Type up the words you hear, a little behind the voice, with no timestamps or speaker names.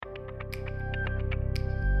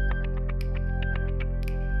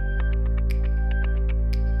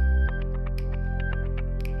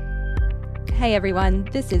Hey everyone,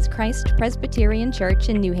 this is Christ Presbyterian Church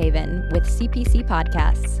in New Haven with CPC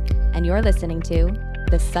Podcasts, and you're listening to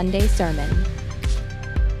The Sunday Sermon.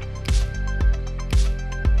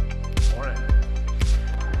 Morning.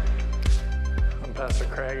 I'm Pastor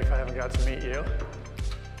Craig, if I haven't got to meet you.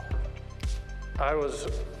 I was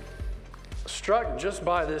struck just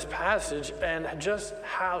by this passage and just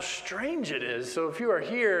how strange it is. So if you are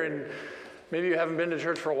here and maybe you haven't been to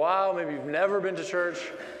church for a while, maybe you've never been to church,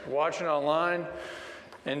 watching online,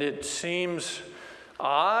 and it seems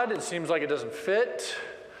odd, it seems like it doesn't fit.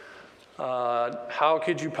 How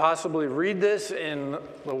could you possibly read this in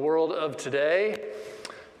the world of today?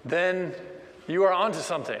 Then you are onto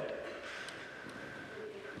something.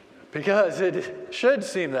 Because it should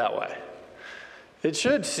seem that way. It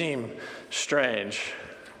should seem strange.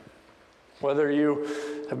 Whether you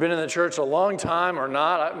have been in the church a long time or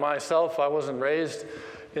not, I wasn't raised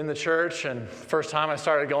in the church, and the first time I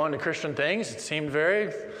started going to Christian things, it seemed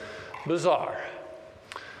very bizarre.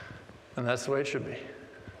 And that's the way it should be,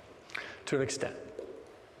 to an extent.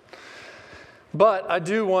 But I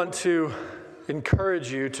do want to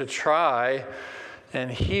encourage you to try and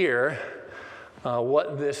hear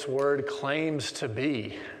what this word claims to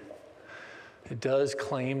be. It does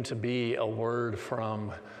claim to be a word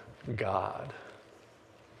from God.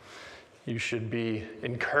 You should be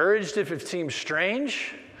encouraged if it seems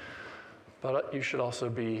strange, but you should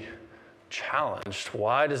also be challenged.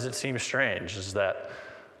 Why does it seem strange? Is that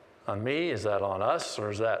on me? Is that on us?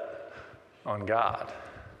 Or is that on God?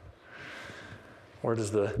 Where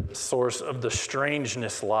does the source of the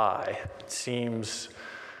strangeness lie? It seems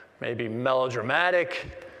maybe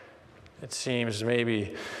melodramatic. It seems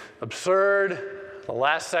maybe absurd. The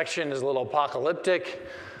last section is a little apocalyptic.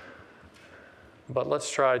 But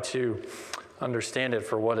let's try to understand it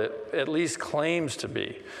for what it at least claims to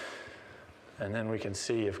be. And then we can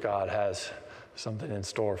see if God has something in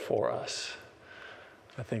store for us.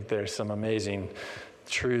 I think there's some amazing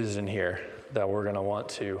truths in here that we're going to want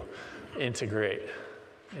to integrate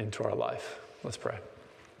into our life. Let's pray.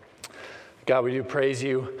 God, we do praise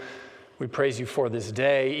you. We praise you for this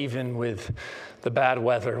day, even with the bad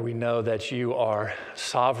weather. We know that you are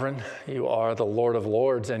sovereign. You are the Lord of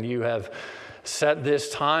Lords, and you have set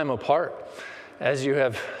this time apart as you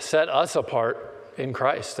have set us apart in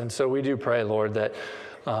Christ. And so we do pray, Lord, that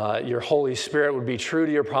your Holy Spirit would be true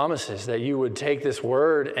to your promises, that you would take this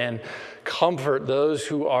word and comfort those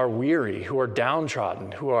who are weary, who are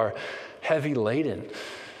downtrodden, who are heavy laden,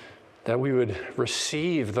 that we would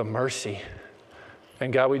receive the mercy.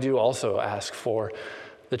 And God, we do also ask for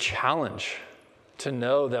the challenge to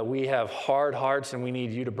know that we have hard hearts and we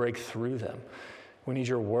need you to break through them. We need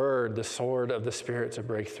your word, the sword of the Spirit, to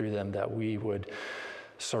break through them, that we would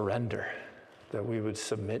surrender, that we would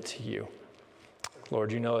submit to you.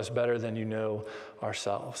 Lord, you know us better than you know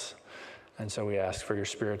ourselves. And so we ask for your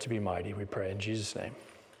Spirit to be mighty. We pray in Jesus' name.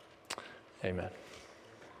 Amen.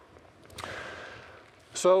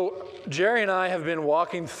 So Jerry and I have been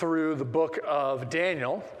walking through the book of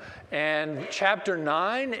Daniel, and chapter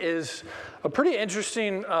 9 is a pretty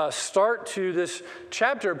interesting start to this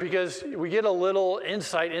chapter because we get a little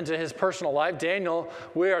insight into his personal life. Daniel,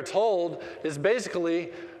 we are told, is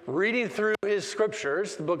basically reading through his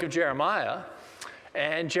scriptures, the book of Jeremiah,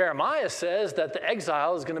 and Jeremiah says that the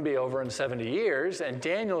exile is going to be over in 70 years, and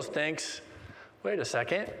Daniel thinks, wait a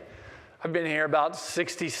second, I've been here about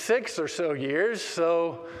 66 or so years,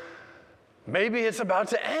 so maybe it's about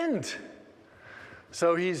to end.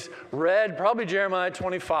 So he's read probably Jeremiah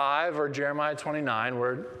 25 or Jeremiah 29,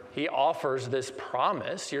 where he offers this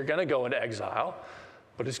promise. You're going to go into exile,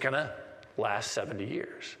 but it's going to last 70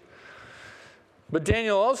 years. But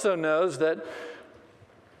Daniel also knows that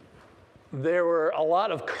there were a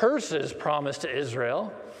lot of curses promised to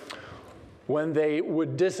Israel when they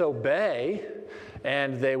would disobey,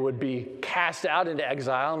 and they would be cast out into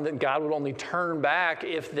exile, and that God would only turn back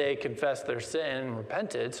if they confessed their sin and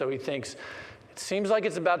repented. So he thinks, it seems like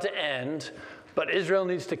it's about to end, but Israel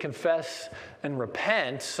needs to confess and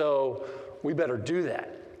repent, so we better do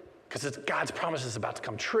that, because God's promise is about to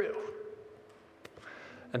come true.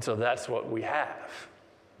 And so that's what we have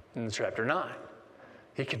in chapter 9.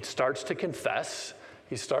 He starts to confess.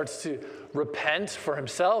 He starts to repent for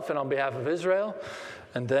himself and on behalf of Israel.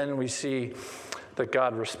 And then we see that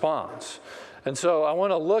God responds. And so I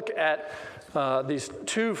want to look at these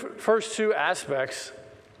first two aspects.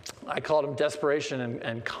 I call them desperation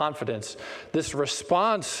and confidence. This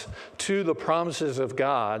response to the promises of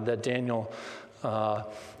God that Daniel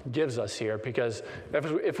gives us here. Because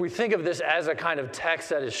if we think of this as a kind of text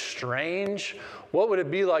that is strange, what would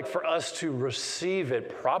it be like for us to receive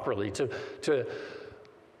it properly, to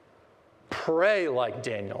pray like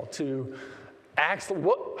Daniel, to ask,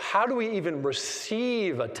 how do we even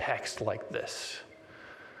receive a text like this?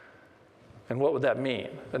 And what would that mean?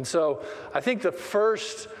 And so I think the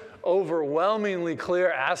first overwhelmingly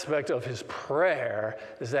clear aspect of his prayer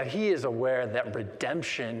is that he is aware that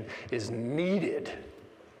redemption is needed.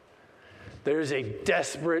 There's a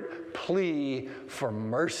desperate plea for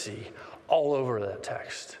mercy all over that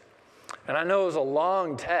text. And I know it was a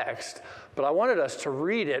long text, but I wanted us to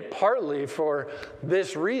read it partly for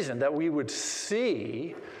this reason, that we would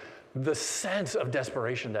see the sense of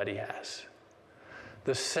desperation that he has.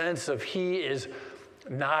 The sense of he is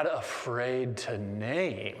not afraid to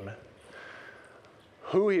name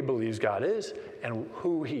who he believes God is and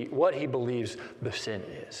what he believes the sin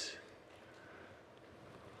is.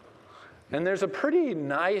 And there's a pretty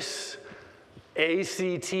nice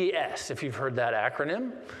ACTS, if you've heard that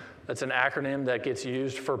acronym. That's an acronym that gets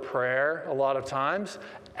used for prayer a lot of times.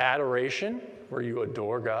 Adoration, where you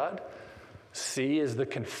adore God. C is the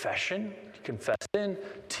confession, you confess sin.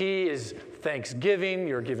 T is thanksgiving,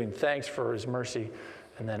 you're giving thanks for his mercy.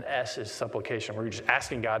 And then S is supplication, where you're just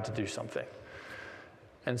asking God to do something.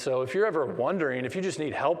 And so if you're ever wondering, if you just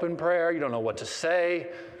need help in prayer, you don't know what to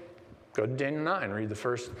say, go to Daniel 9, read the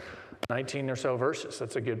first 19 or so verses.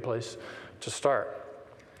 That's a good place to start.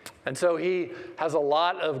 And so he has a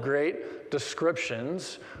lot of great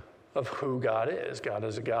descriptions of who God is. God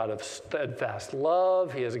is a God of steadfast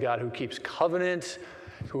love. He is a God who keeps covenant,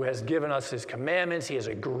 who has given us his commandments. He is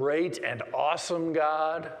a great and awesome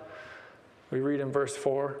God. We read in verse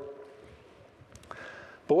 4.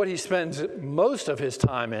 But what he spends most of his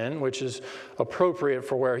time in, which is appropriate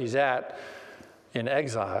for where he's at in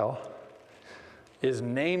exile, is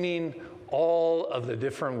naming all of the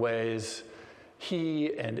different ways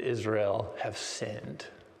he and Israel have sinned.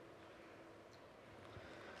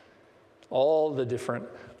 All the different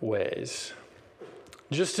ways.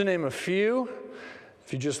 Just to name a few,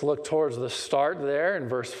 if you just look towards the start there in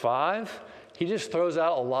verse 5, he just throws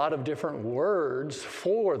out a lot of different words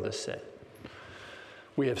for the sin.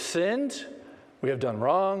 We have sinned, we have done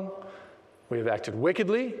wrong, we have acted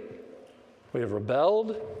wickedly, we have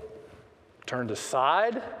rebelled, turned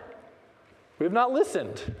aside, we have not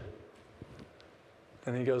listened.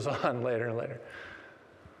 And he goes on later and later.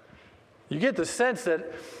 You get the sense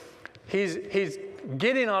that he's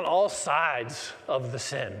getting on all sides of the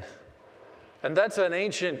sin. And that's an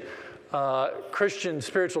ancient Christian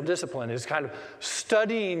spiritual discipline, is kind of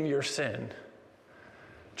studying your sin,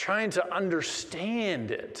 trying to understand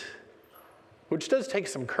it, which does take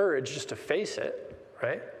some courage just to face it,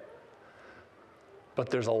 right? But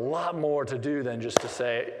there's a lot more to do than just to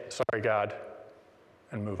say, sorry, God,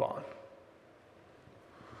 and move on.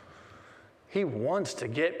 He wants to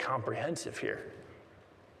get comprehensive here.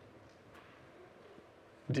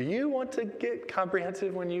 Do you want to get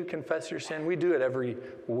comprehensive when you confess your sin? We do it every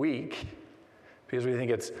week because we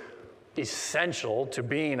think it's essential to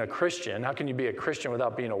being a Christian. How can you be a Christian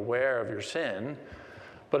without being aware of your sin?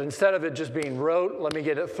 But instead of it just being rote, let me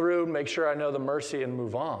get it through, make sure I know the mercy and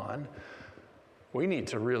move on, we need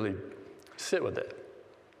to really sit with it,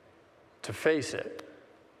 to face it.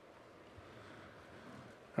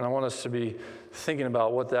 And I want us to be thinking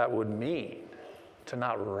about what that would mean, to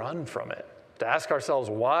not run from it, to ask ourselves,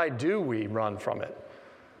 why do we run from it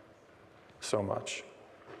so much?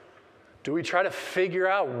 Do we try to figure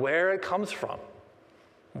out where it comes from?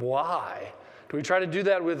 Why? Do we try to do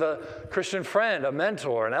that with a Christian friend, a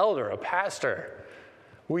mentor, an elder, a pastor?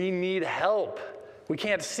 We need help. We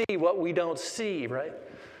can't see what we don't see, right?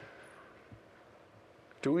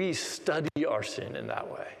 Do we study our sin in that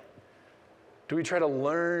way? Do we try to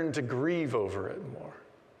learn to grieve over it more?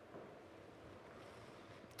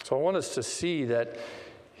 So I want us to see that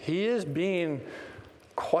he is being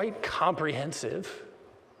quite comprehensive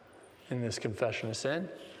in this confession of sin.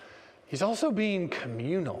 He's also being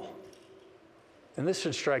communal. And this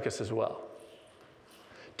should strike us as well.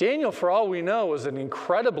 Daniel, for all we know, was an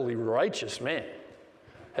incredibly righteous man.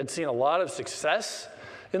 Had seen a lot of success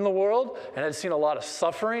in the world and had seen a lot of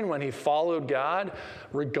suffering when he followed God,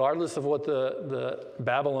 regardless of what the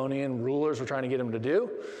Babylonian rulers were trying to get him to do.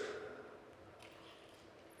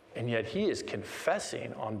 And yet he is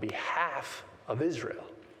confessing on behalf of Israel.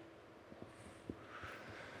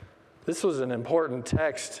 This was an important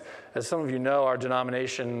text. As some of you know, our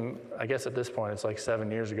denomination, I guess at this point it's like 7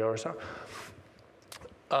 years ago or so,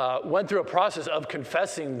 went through a process of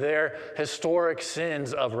confessing their historic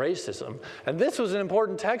sins of racism. And this was an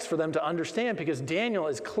important text for them to understand because Daniel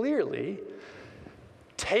is clearly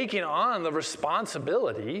taking on the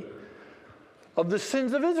responsibility of the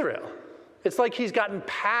sins of Israel. It's like he's gotten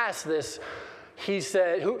past this he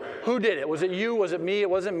said, who did it? Was it you? Was it me? It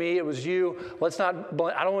wasn't me. It was you. I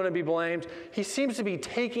don't want to be blamed. He seems to be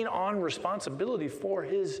taking on responsibility for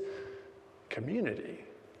his community.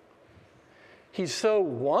 He's so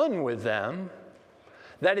one with them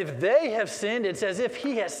that if they have sinned, it's as if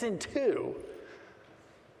he has sinned too.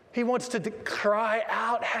 He wants to cry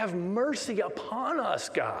out, have mercy upon us,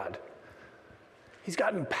 God. He's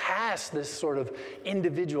gotten past this sort of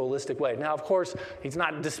individualistic way. Now, of course, he's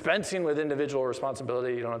not dispensing with individual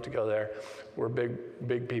responsibility. You don't have to go there. We're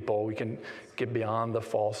big people. We can get beyond the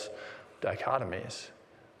false dichotomies.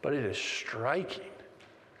 But it is striking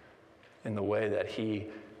in the way that he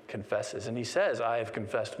confesses. And he says, I have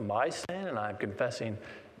confessed my sin, and I am confessing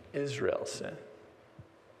Israel's sin.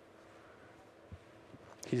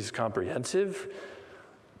 He's comprehensive,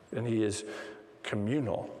 and he is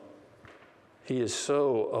communal. He is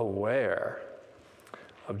so aware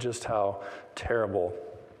of just how terrible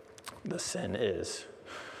the sin is.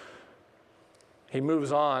 He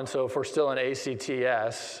moves on, so if we're still in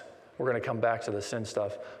ACTS, we're going to come back to the sin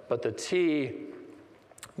stuff, but the T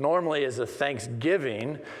normally is a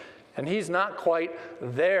thanksgiving, and he's not quite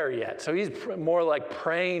there yet. So he's more like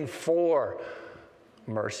praying for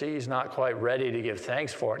mercy. He's not quite ready to give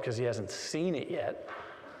thanks for it because he hasn't seen it yet.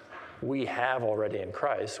 We have already in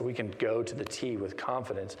Christ, so we can go to the T with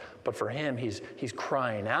confidence. But for him, he's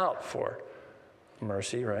crying out for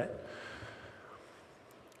mercy, right?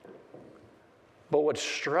 But what's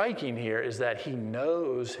striking here is that he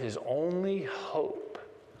knows his only hope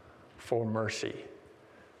for mercy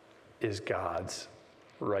is God's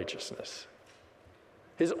righteousness.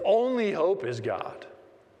 His only hope is God.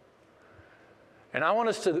 And I want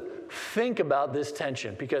us to think about this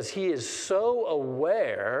tension because he is so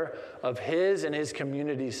aware of his and his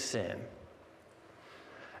community's sin.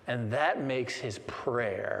 And that makes his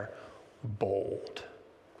prayer bold.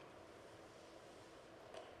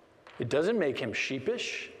 It doesn't make him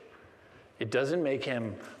sheepish. It doesn't make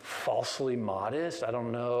him falsely modest. I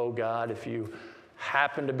don't know, God, if you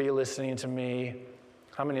happen to be listening to me.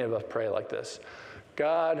 How many of us pray like this?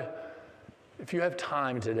 God, if you have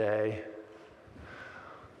time today,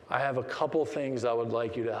 I have a couple things I would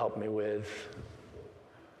like you to help me with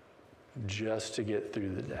just to get through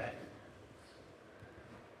the day.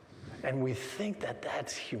 And we think that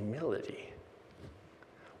that's humility,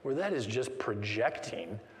 where that is just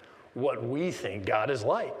projecting what we think God is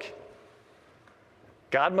like.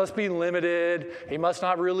 God must be limited. He must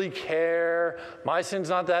not really care. My sin's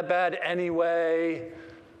not that bad anyway.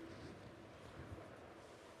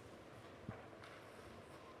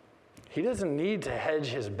 He doesn't need to hedge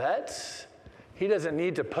his bets. He doesn't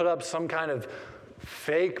need to put up some kind of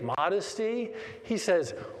fake modesty. He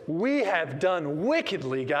says, we have done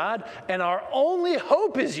wickedly, God, and our only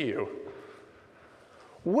hope is you.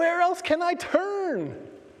 Where else can I turn?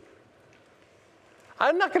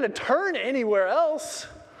 I'm not going to turn anywhere else.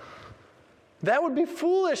 That would be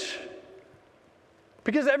foolish.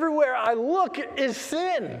 Because everywhere I look is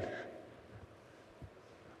sin.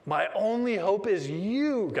 My only hope is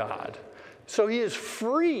you, God. So he is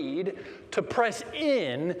freed to press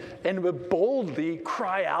in and boldly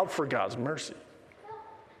cry out for God's mercy.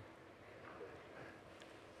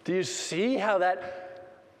 Do you see how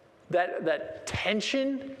that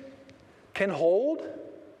tension can hold?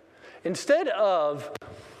 Instead of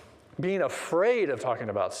being afraid of talking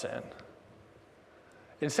about sin,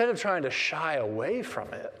 instead of trying to shy away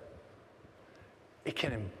from it, it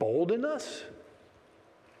can embolden us.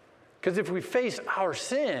 Because if we face our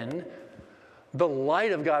sin, the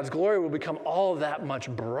light of God's glory will become all that much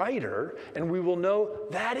brighter, and we will know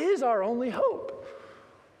that is our only hope.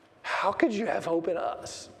 How could you have hope in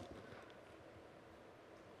us?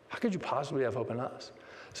 How could you possibly have hope in us?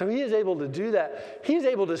 So he is able to do that. He is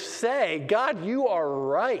able to say, God, you are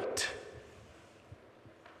right.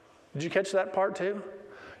 Did you catch that part too?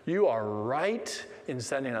 You are right in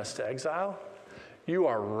sending us to exile. You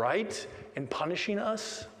are right in punishing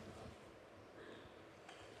us.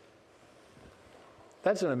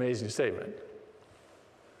 That's an amazing statement.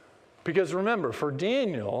 Because remember, for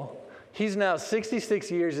Daniel, he's now 66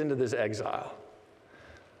 years into this exile,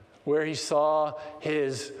 where he saw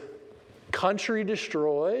his country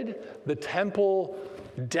destroyed, the temple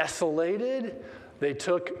desolated. They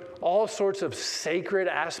took all sorts of sacred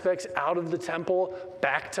aspects out of the temple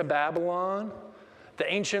back to Babylon.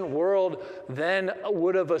 The ancient world then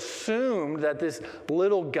would have assumed that this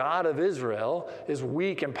little God of Israel is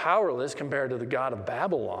weak and powerless compared to the God of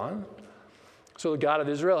Babylon. So the God of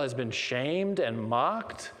Israel has been shamed and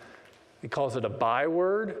mocked. He calls it a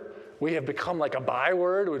byword. We have become like a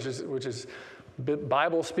byword, which is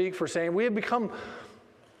Bible speak for saying we have become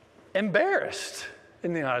embarrassed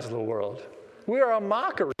in the eyes of the world. We are a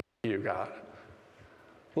mockery to you, God.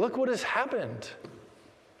 Look what has happened.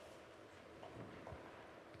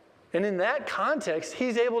 And in that context,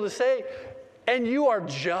 he's able to say, and you are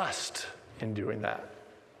just in doing that,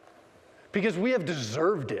 because we have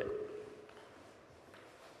deserved it.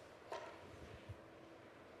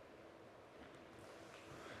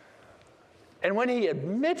 And when he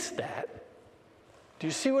admits that, do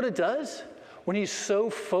you see what it does? When he's so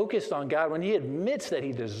focused on God, when he admits that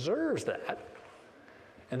he deserves that,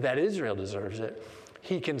 and that Israel deserves it,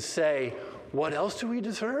 he can say, what else do we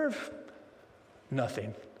deserve?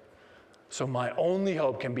 Nothing. So my only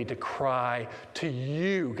hope can be to cry to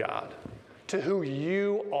you, God, to who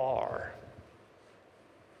you are.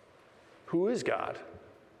 Who is God?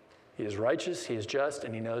 He is righteous, he is just,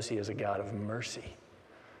 and he knows he is a God of mercy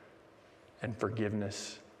and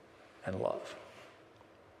forgiveness and love.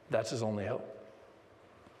 That's his only hope.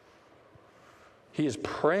 He is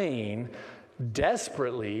praying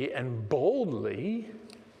desperately and boldly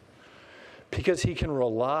because he can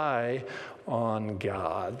rely on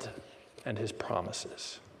God and his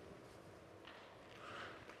promises.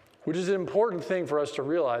 Which is an important thing for us to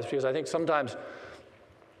realize, because I think sometimes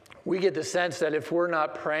we get the sense that if we're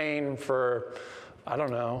not praying for, I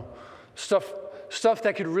don't know, stuff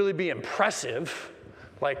that could really be impressive,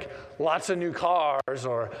 like lots of new cars,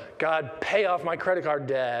 or God, pay off my credit card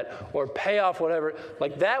debt, or pay off whatever,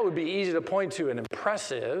 like that would be easy to point to and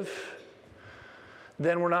impressive,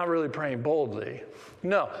 then we're not really praying boldly.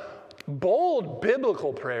 No, bold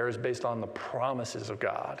biblical prayer is based on the promises of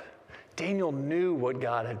God. Daniel knew what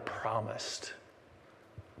God had promised.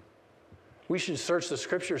 We should search the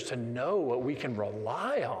scriptures to know what we can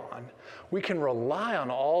rely on. We can rely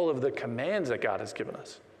on all of the commands that God has given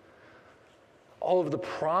us, all of the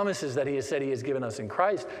promises that he has said he has given us in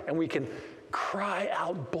Christ, and we can cry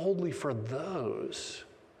out boldly for those.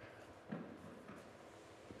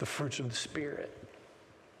 The fruits of the Spirit,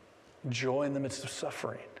 joy in the midst of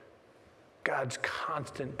suffering, God's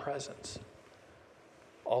constant presence,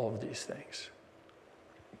 all of these things.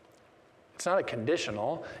 It's not a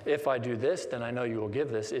conditional, if I do this, then I know you will give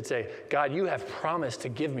this. It's a, God, you have promised to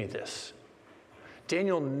give me this.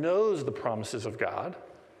 Daniel knows the promises of God,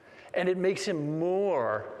 and it makes him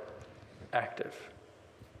more active,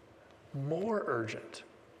 more urgent.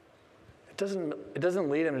 It doesn't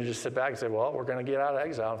lead him to just sit back and say, well, we're going to get out of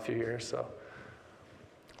exile in a few years, so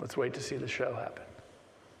let's wait to see the show happen.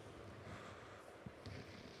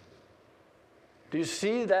 Do you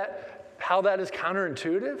see that, how that is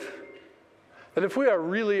counterintuitive? That if we are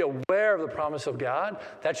really aware of the promise of God,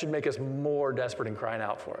 that should make us more desperate in crying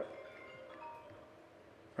out for it.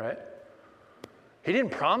 Right? He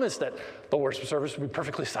didn't promise that the worship service would be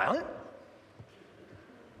perfectly silent.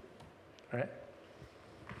 Right?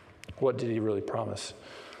 What did he really promise?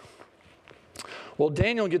 Well,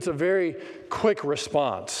 Daniel gets a very quick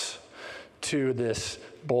response to this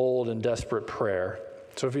bold and desperate prayer.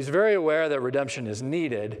 So if he's very aware that redemption is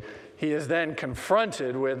needed, he is then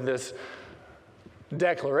confronted with this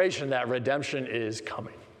declaration that redemption is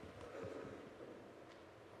coming.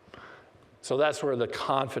 So that's where the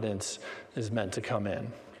confidence is meant to come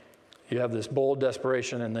in. You have this bold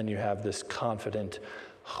desperation, and then you have this confident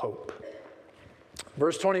hope.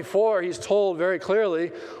 Verse 24, he's told very clearly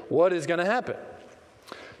what is going to happen.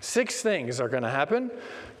 6 things are going to happen.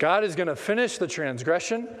 God is going to finish the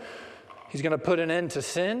transgression. He's going to put an end to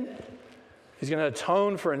sin. He's going to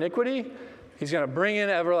atone for iniquity. He's going to bring in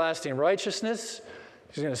everlasting righteousness.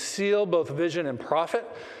 He's going to seal both vision and prophet,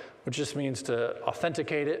 which just means to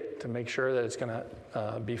authenticate it, to make sure that it's going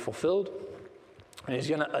to be fulfilled. And he's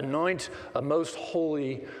going to anoint a most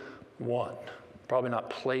holy one. Probably not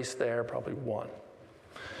placed there, probably one.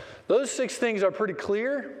 Those 6 things are pretty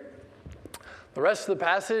clear. The rest of the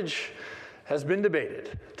passage has been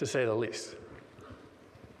debated, to say the least.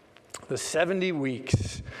 The 70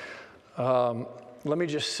 weeks. Let me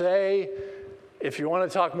just say, if you want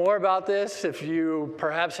to talk more about this, if you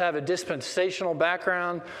perhaps have a dispensational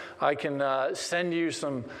background, I can send you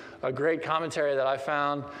a great commentary that I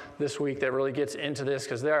found this week that really gets into this,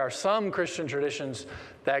 because there are some Christian traditions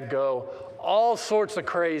that go all sorts of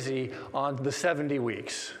crazy on the 70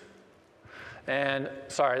 weeks. And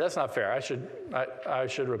sorry, that's not fair. I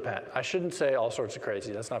should repent. I shouldn't say all sorts of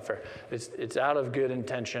crazy. That's not fair. It's out of good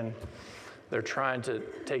intention. They're trying to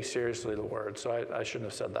take seriously the word, so I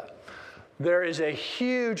shouldn't have said that. There is a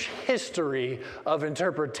huge history of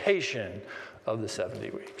interpretation of the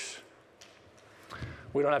 70 weeks.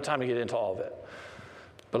 We don't have time to get into all of it,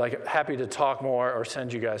 but I'm happy to talk more or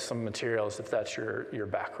send you guys some materials if that's your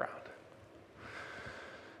background.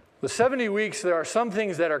 The 70 weeks, there are some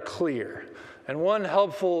things that are clear. And one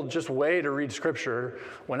helpful just way to read Scripture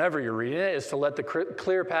whenever you're reading it is to let the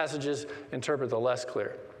clear passages interpret the less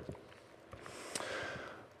clear.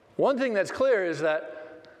 One thing that's clear is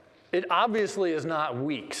that it obviously is not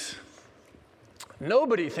weeks.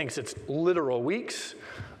 Nobody thinks it's literal weeks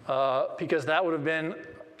because that would have been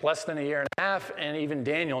less than a year and a half, and even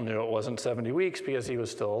Daniel knew it wasn't 70 weeks because he was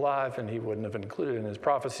still alive and he wouldn't have included it in his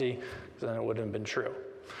prophecy because then it wouldn't have been true.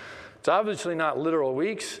 It's obviously not literal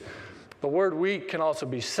weeks. The word week can also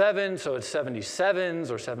be 7, so it's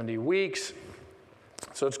 77s or 70 weeks.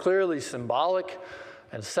 So it's clearly symbolic,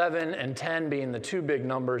 and 7 and 10 being the two big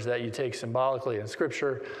numbers that you take symbolically in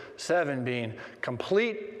Scripture. 7 being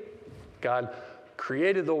complete, God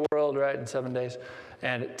created the world, right, in 7 days,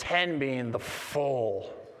 and 10 being the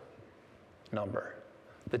full number.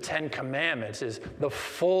 The 10 Commandments is the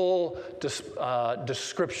full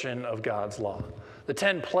description of God's law. The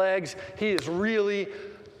 10 plagues, he is really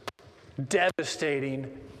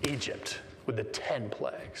devastating Egypt with the 10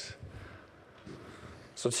 plagues.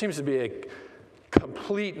 So it seems to be a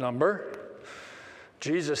complete number.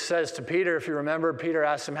 Jesus says to Peter, if you remember, Peter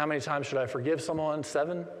asked him, how many times should I forgive someone?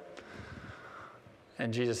 7?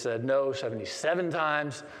 And Jesus said, no, 77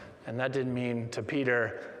 times. And that didn't mean to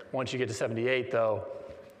Peter, once you get to 78, though,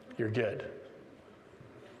 you're good.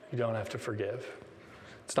 You don't have to forgive.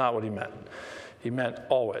 It's not what he meant. He meant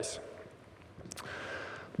always.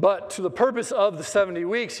 But to the purpose of the 70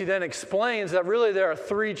 weeks, he then explains that really there are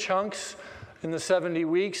 3 chunks in the 70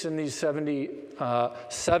 weeks, in these 70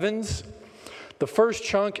 sevens. The first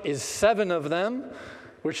chunk is 7 of them,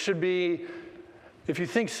 which should be, if you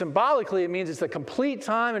think symbolically, it means it's a complete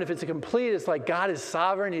time. And if it's a complete, it's like God is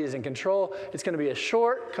sovereign. He is in control. It's going to be a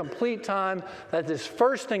short, complete time that this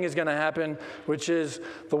first thing is going to happen, which is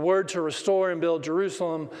the word to restore and build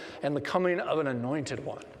Jerusalem and the coming of an anointed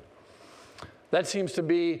one. That seems to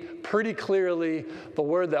be pretty clearly the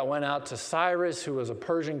word that went out to Cyrus, who was a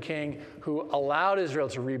Persian king, who allowed Israel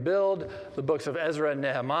to rebuild. The books of Ezra and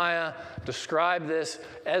Nehemiah describe this.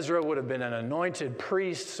 Ezra would have been an anointed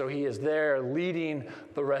priest, so he is there leading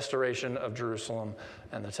the restoration of Jerusalem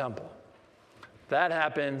and the temple. That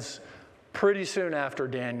happens pretty soon after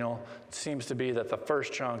Daniel. It seems to be that the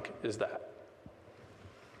first chunk is that.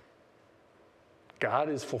 God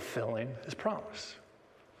is fulfilling his promise.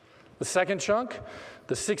 The second chunk,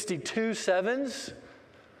 the 62 sevens,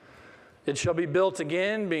 it shall be built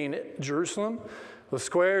again, being Jerusalem, with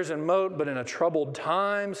squares and moat, but in a troubled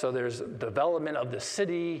time. So there's development of the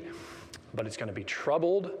city, but it's going to be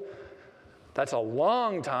troubled. That's a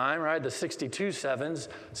long time, right? The 62 sevens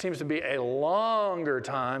seems to be a longer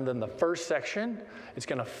time than the first section. It's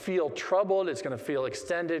going to feel troubled. It's going to feel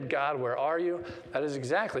extended. God, where are you? That is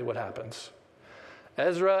exactly what happens.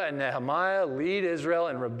 Ezra and Nehemiah lead Israel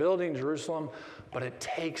in rebuilding Jerusalem, but it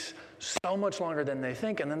takes so much longer than they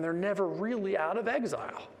think, and then they're never really out of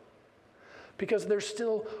exile because they're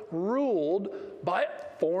still ruled by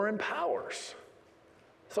foreign powers.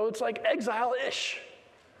 So it's like exile-ish.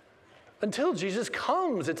 Until Jesus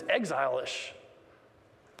comes, it's exile-ish.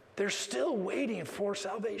 They're still waiting for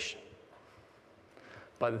salvation.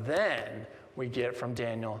 But then we get from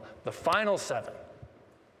Daniel the final 7.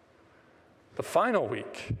 The final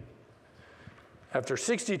week. After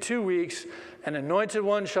 62 weeks, an anointed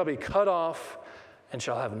one shall be cut off and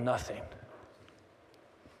shall have nothing.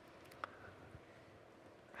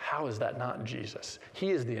 How is that not Jesus?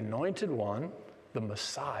 He is the anointed one, the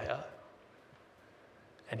Messiah,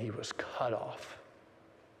 and he was cut off.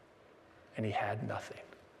 And he had nothing.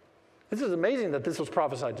 This is amazing that this was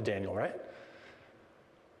prophesied to Daniel, right?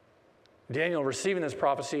 Daniel receiving this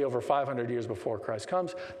prophecy over 500 years before Christ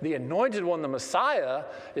comes. The anointed one, the Messiah,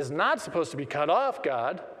 is not supposed to be cut off,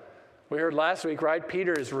 God. We heard last week, right?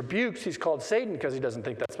 Peter is rebuked. He's called Satan because he doesn't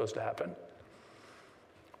think that's supposed to happen.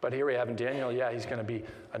 But here we have in Daniel, he's going to be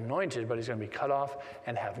anointed, but he's going to be cut off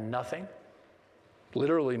and have nothing.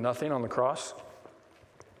 Literally nothing on the cross.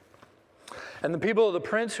 And the people of the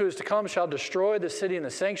prince who is to come shall destroy the city and the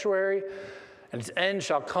sanctuary, and its end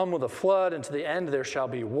shall come with a flood, and to the end there shall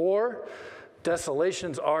be war.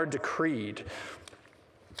 Desolations are decreed.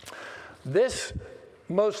 This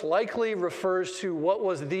most likely refers to what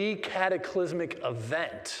was the cataclysmic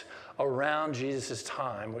event around Jesus'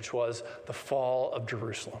 time, which was the fall of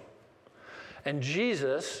Jerusalem. And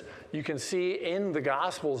Jesus, you can see in the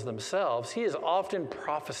Gospels themselves, he is often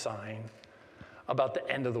prophesying about the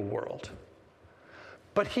end of the world.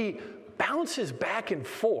 But he bounces back and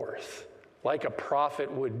forth like a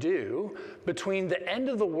prophet would do, between the end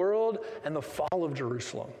of the world and the fall of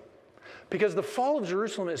Jerusalem. Because the fall of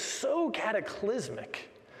Jerusalem is so cataclysmic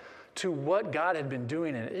to what God had been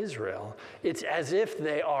doing in Israel, it's as if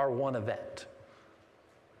they are one event.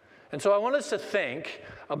 And so I want us to think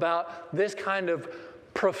about this kind of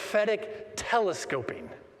prophetic telescoping,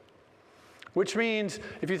 which means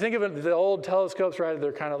if you think of it, the old telescopes, right,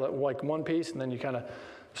 they're kind of like one piece and then you kind of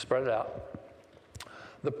spread it out.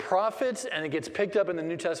 The prophets, and it gets picked up in the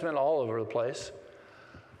New Testament all over the place,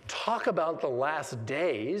 talk about the last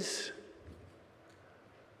days,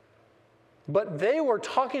 but they were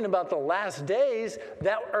talking about the last days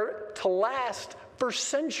that are to last for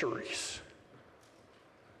centuries.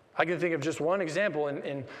 I can think of just one example.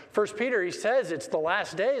 In 1 Peter, he says it's the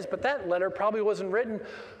last days, but that letter probably wasn't written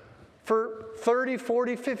for 30,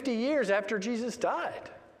 40, 50 years after Jesus died.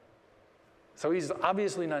 So he's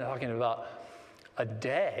obviously not talking about a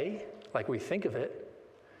day like we think of it.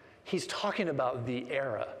 He's talking about the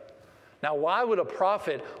era. Now, why would a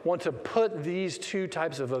prophet want to put these two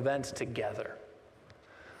types of events together?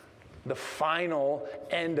 The final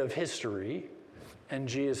end of history and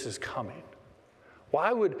Jesus' coming.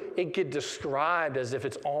 Why would it get described as if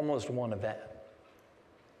it's almost one event?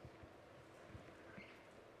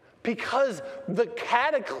 Because the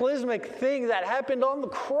cataclysmic thing that happened on the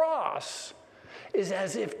cross is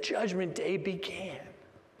as if Judgment Day began.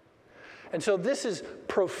 And so this is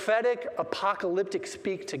prophetic, apocalyptic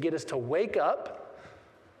speak to get us to wake up.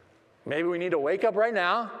 Maybe we need to wake up right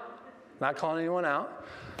now. Not calling anyone out.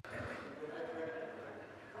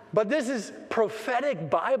 But this is prophetic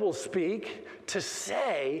Bible speak to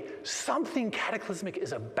say something cataclysmic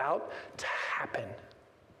is about to happen.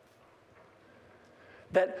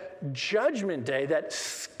 That Judgment Day, that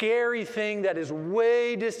scary thing that is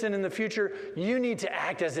way distant in the future, you need to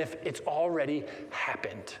act as if it's already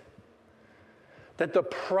happened. That the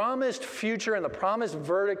promised future and the promised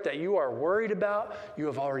verdict that you are worried about, you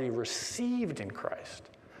have already received in Christ.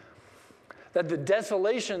 That the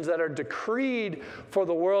desolations that are decreed for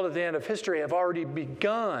the world at the end of history have already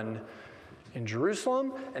begun in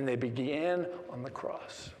Jerusalem, and they began on the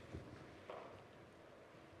cross.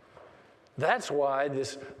 That's why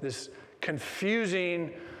this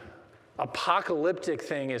confusing apocalyptic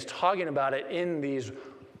thing is talking about it in these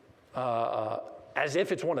as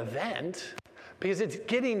if it's one event, because it's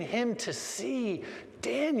getting him to see,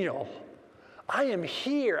 Daniel, I am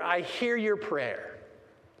here. I hear your prayer.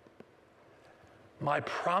 My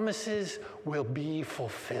promises will be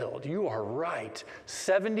fulfilled. You are right.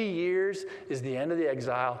 70 years is the end of the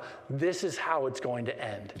exile. This is how it's going to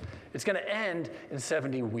end. It's going to end in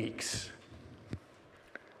 70 weeks.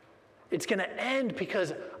 It's going to end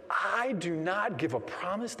because I do not give a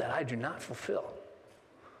promise that I do not fulfill.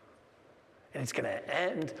 And it's going to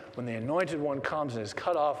end when the anointed one comes and is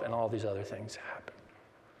cut off and all these other things happen.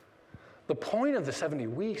 The point of the 70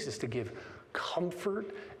 weeks is to give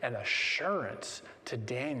comfort and assurance to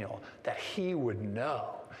Daniel that he would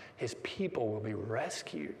know his people will be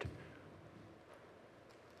rescued.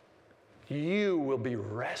 You will be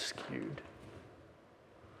rescued.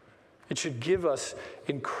 It should give us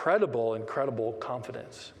incredible, incredible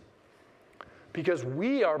confidence because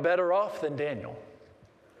we are better off than Daniel.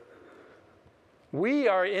 We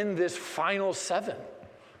are in this final 7,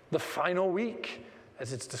 the final week,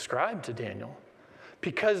 as it's described to Daniel,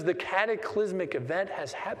 because the cataclysmic event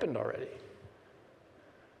has happened already.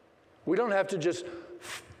 We don't have to just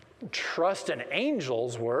trust an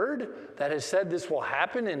angel's word that has said this will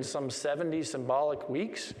happen in some 70 symbolic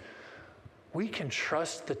weeks. We can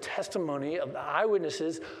trust the testimony of the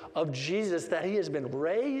eyewitnesses of Jesus that he has been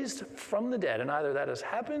raised from the dead, and either that has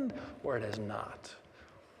happened or it has not.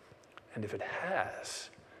 And if it has,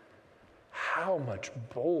 how much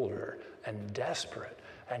bolder and desperate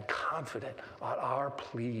and confident ought our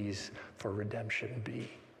pleas for redemption be?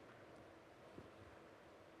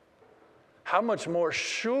 How much more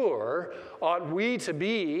sure ought we to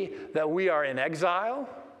be that we are in exile?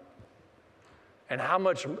 And how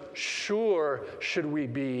much sure should we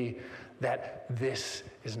be that this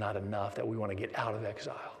is not enough, that we want to get out of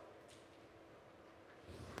exile?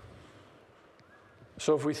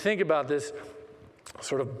 So if we think about this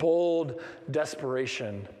sort of bold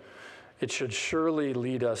desperation, it should surely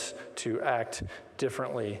lead us to act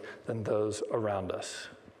differently than those around us.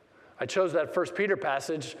 I chose that 1 Peter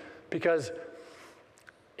passage because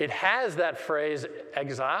it has that phrase,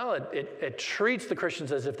 exile. It treats the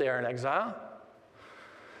Christians as if they are in exile.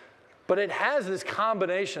 But it has this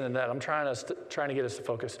combination in that I'm trying to get us to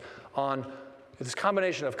focus on this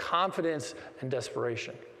combination of confidence and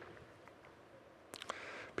desperation.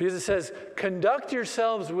 Because it says, conduct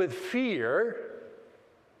yourselves with fear,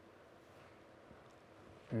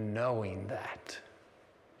 knowing that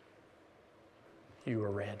you are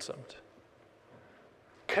ransomed.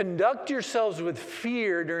 conduct yourselves with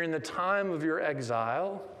fear during the time of your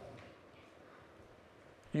exile,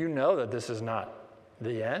 you know that this is not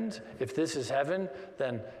the end. If this is heaven,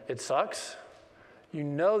 then it sucks. You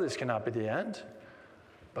know this cannot be the end,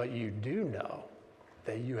 but you do know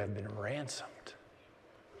that you have been ransomed,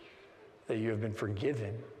 that you have been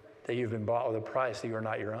forgiven, that you've been bought with a price, that you are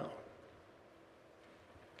not your own.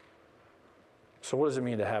 So what does it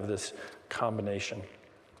mean to have this combination?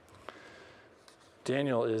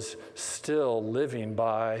 Daniel is still living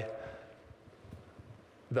by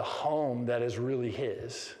the home that is really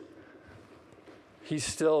his. He's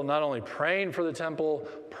still not only praying for the temple,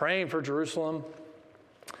 praying for Jerusalem,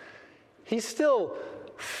 he's still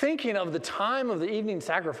thinking of the time of the evening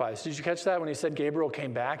sacrifice. Did you catch that when he said Gabriel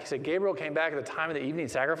came back? He said Gabriel came back at the time of the evening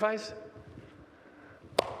sacrifice?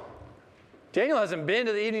 Daniel hasn't been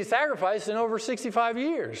to the evening sacrifice in over 65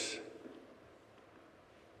 years.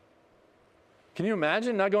 Can you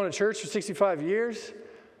imagine not going to church for 65 years?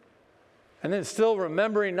 And then still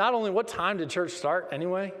remembering not only what time did church start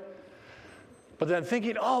anyway, but then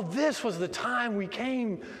thinking, oh, this was the time we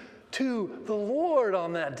came to the Lord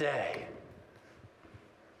on that day.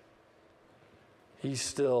 He's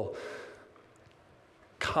still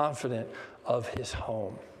confident of his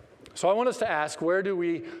home. So I want us to ask, where do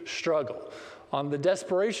we struggle? On the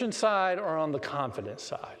desperation side or on the confidence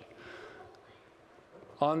side?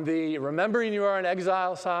 On the remembering you are in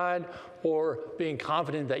exile side or being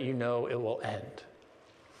confident that you know it will end?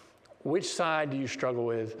 Which side do you struggle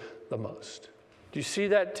with the most? Do you see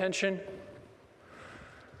that tension?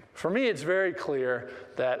 For me, it's very clear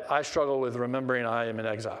that I struggle with remembering I am in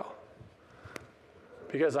exile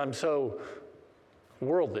because I'm so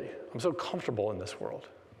worldly. I'm so comfortable in this world.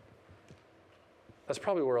 That's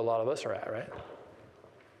probably where a lot of us are at, right?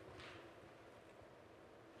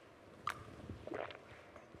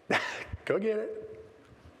 Go get it.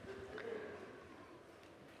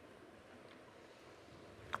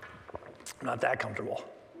 I'm not that comfortable.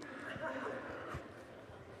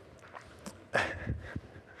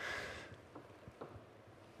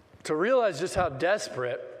 To realize just how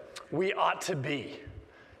desperate we ought to be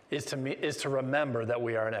is to remember that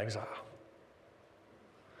we are in exile.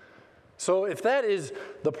 So if that is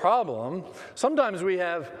the problem, sometimes we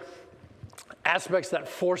have aspects that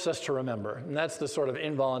force us to remember, and that's the sort of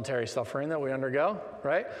involuntary suffering that we undergo,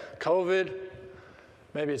 right? COVID,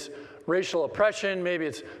 maybe it's racial oppression, maybe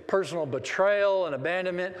it's personal betrayal and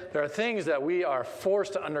abandonment. There are things that we are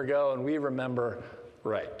forced to undergo, and we remember,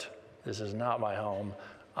 right, this is not my home.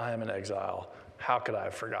 I am in exile. How could I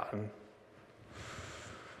have forgotten?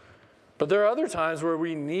 But there are other times where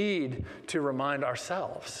we need to remind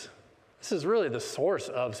ourselves. This is really the source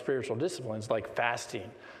of spiritual disciplines like fasting,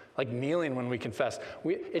 like kneeling when we confess.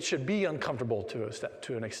 It should be uncomfortable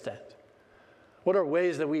to an extent. What are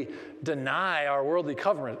ways that we deny our worldly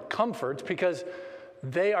comforts because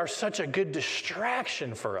they are such a good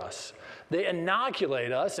distraction for us? They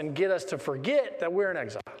inoculate us and get us to forget that we're in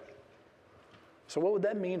exile. So what would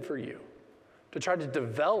that mean for you? To try to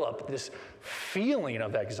develop this feeling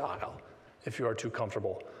of exile if you are too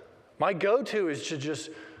comfortable. My go-to is to just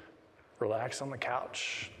relax on the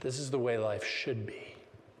couch. This is the way life should be.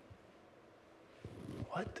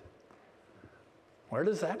 What? Where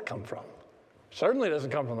does that come from? Certainly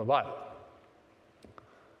doesn't come from the Bible.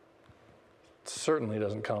 It certainly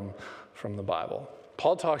doesn't come from the Bible.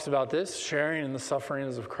 Paul talks about this, sharing in the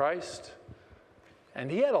sufferings of Christ. And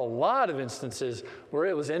he had a lot of instances where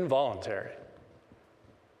it was involuntary.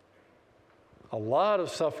 A lot of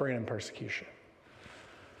suffering and persecution.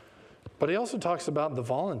 But he also talks about the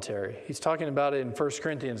voluntary. He's talking about it in 1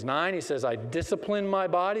 Corinthians 9. He says, I discipline my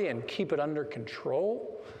body and keep it under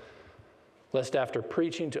control, lest after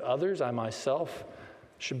preaching to others, I myself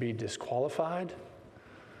should be disqualified.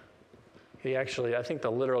 I think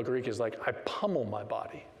the literal Greek is like, I pummel my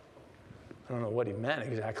body. I don't know what he meant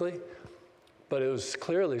exactly, but it was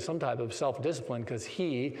clearly some type of self-discipline because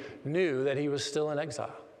he knew that he was still in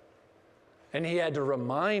exile. And he had to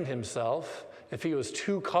remind himself, if he was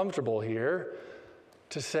too comfortable here,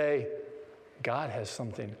 to say, God has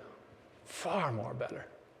something far more better,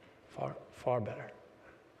 far better.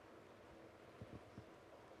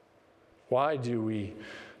 Why do we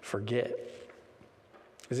forget?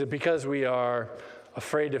 Is it because we are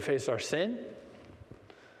afraid to face our sin?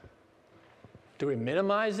 Do we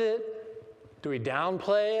minimize it? Do we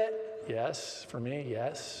downplay it? Yes, for me,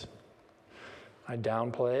 yes. I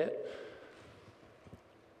downplay it.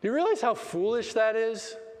 Do you realize how foolish that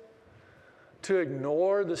is? To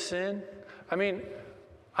ignore the sin? I mean,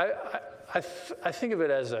 I think of it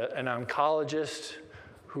as an oncologist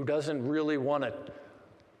who doesn't really want to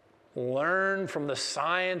learn from the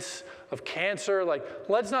science of cancer. Like,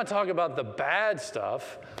 let's not talk about the bad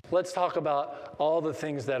stuff. Let's talk about all the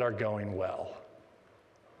things that are going well.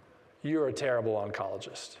 You're a terrible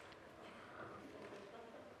oncologist.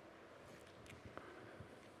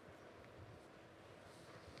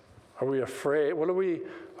 Are we afraid? What are we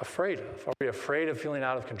afraid of? Are we afraid of feeling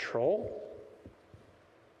out of control?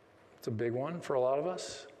 It's a big one for a lot of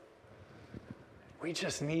us. We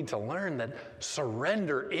just need to learn that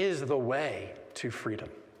surrender is the way to freedom.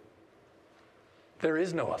 There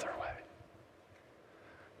is no other way.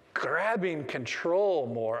 Grabbing control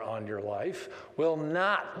more on your life will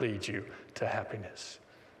not lead you to happiness.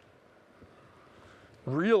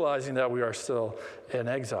 Realizing that we are still in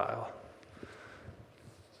exile,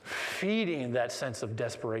 feeding that sense of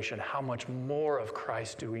desperation. How much more of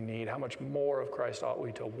Christ do we need? How much more of Christ ought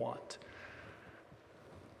we to want?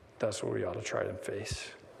 That's what we ought to try and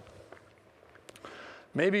face.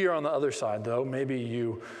 Maybe you're on the other side, though. Maybe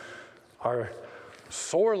you are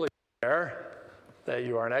sorely aware that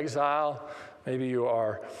you are in exile. Maybe you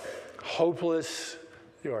are hopeless,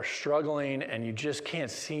 you are struggling, and you just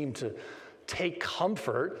can't seem to take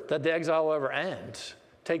comfort that the exile will ever end.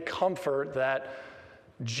 Take comfort that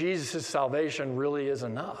Jesus' salvation really is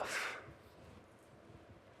enough.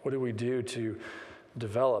 What do we do to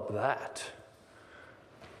develop that?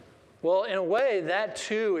 Well, in a way, that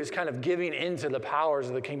too is kind of giving into the powers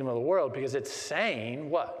of the kingdom of the world, because it's saying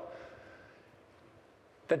what?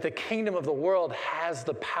 That the kingdom of the world has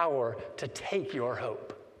the power to take your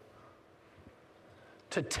hope,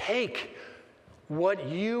 to take what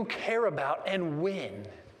you care about and win.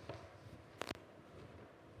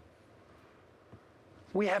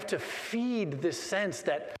 We have to feed this sense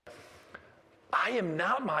that I am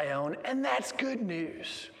not my own, and that's good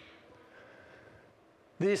news.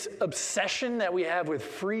 This obsession that we have with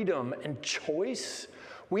freedom and choice,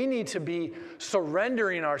 we need to be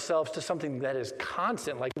surrendering ourselves to something that is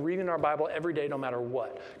constant, like reading our Bible every day no matter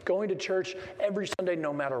what, going to church every Sunday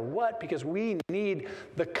no matter what, because we need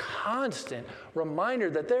the constant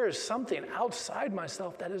reminder that there is something outside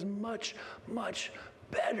myself that is much, much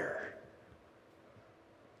better.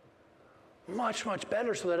 Much, much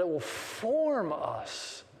better, so that it will form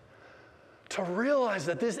us to realize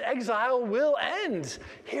that this exile will end.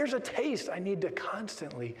 Here's a taste. I need to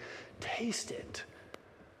constantly taste it.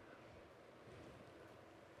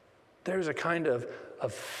 There's a kind of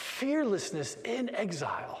fearlessness in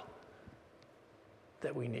exile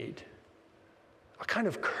that we need, a kind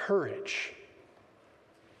of courage.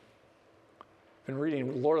 I've been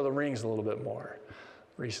reading Lord of the Rings a little bit more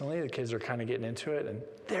recently. The kids are kind of getting into it, and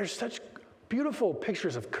there's such beautiful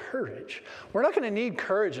pictures of courage. We're not going to need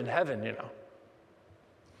courage in heaven, you know.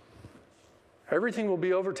 Everything will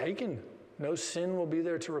be overtaken. No sin will be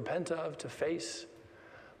there to repent of, to face.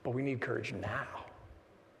 But we need courage now.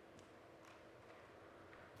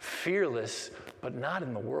 Fearless, but not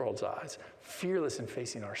in the world's eyes. Fearless in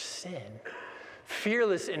facing our sin.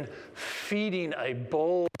 Fearless in feeding a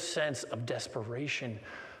bold sense of desperation.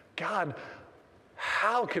 God,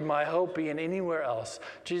 how could my hope be in anywhere else?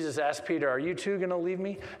 Jesus asked Peter, are you too going to leave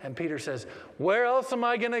me? And Peter says, where else am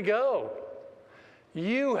I going to go?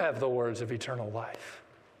 You have the words of eternal life.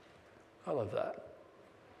 I love that.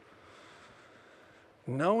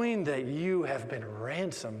 Knowing that you have been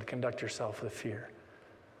ransomed, conduct yourself with fear.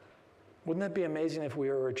 Wouldn't that be amazing if we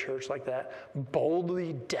were a church like that,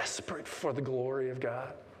 boldly desperate for the glory of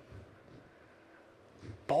God?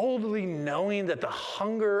 Boldly knowing that the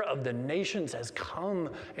hunger of the nations has come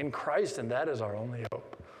in Christ, and that is our only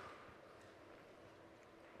hope.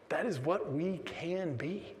 That is what we can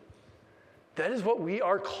be. That is what we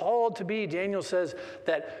are called to be. Daniel says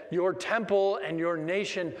that your temple and your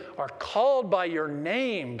nation are called by your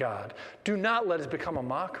name, God. Do not let us become a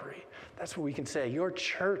mockery. That's what we can say. Your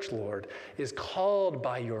church, Lord, is called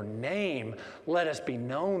by your name. Let us be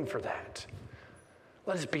known for that.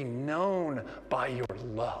 Let us be known by your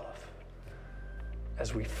love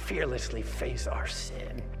as we fearlessly face our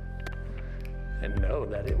sin and know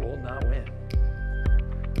that it will not win.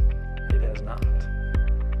 It has not.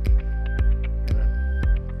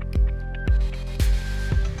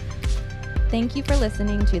 Thank you for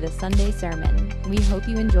listening to the Sunday Sermon. We hope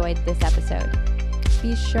you enjoyed this episode.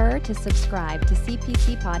 Be sure to subscribe to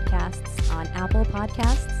CPC Podcasts on Apple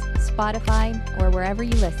Podcasts, Spotify, or wherever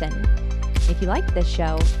you listen. If you liked this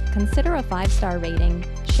show, consider a 5-star rating,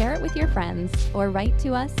 share it with your friends, or write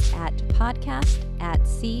to us at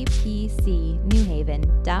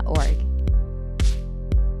podcast@cpcnewhaven.org.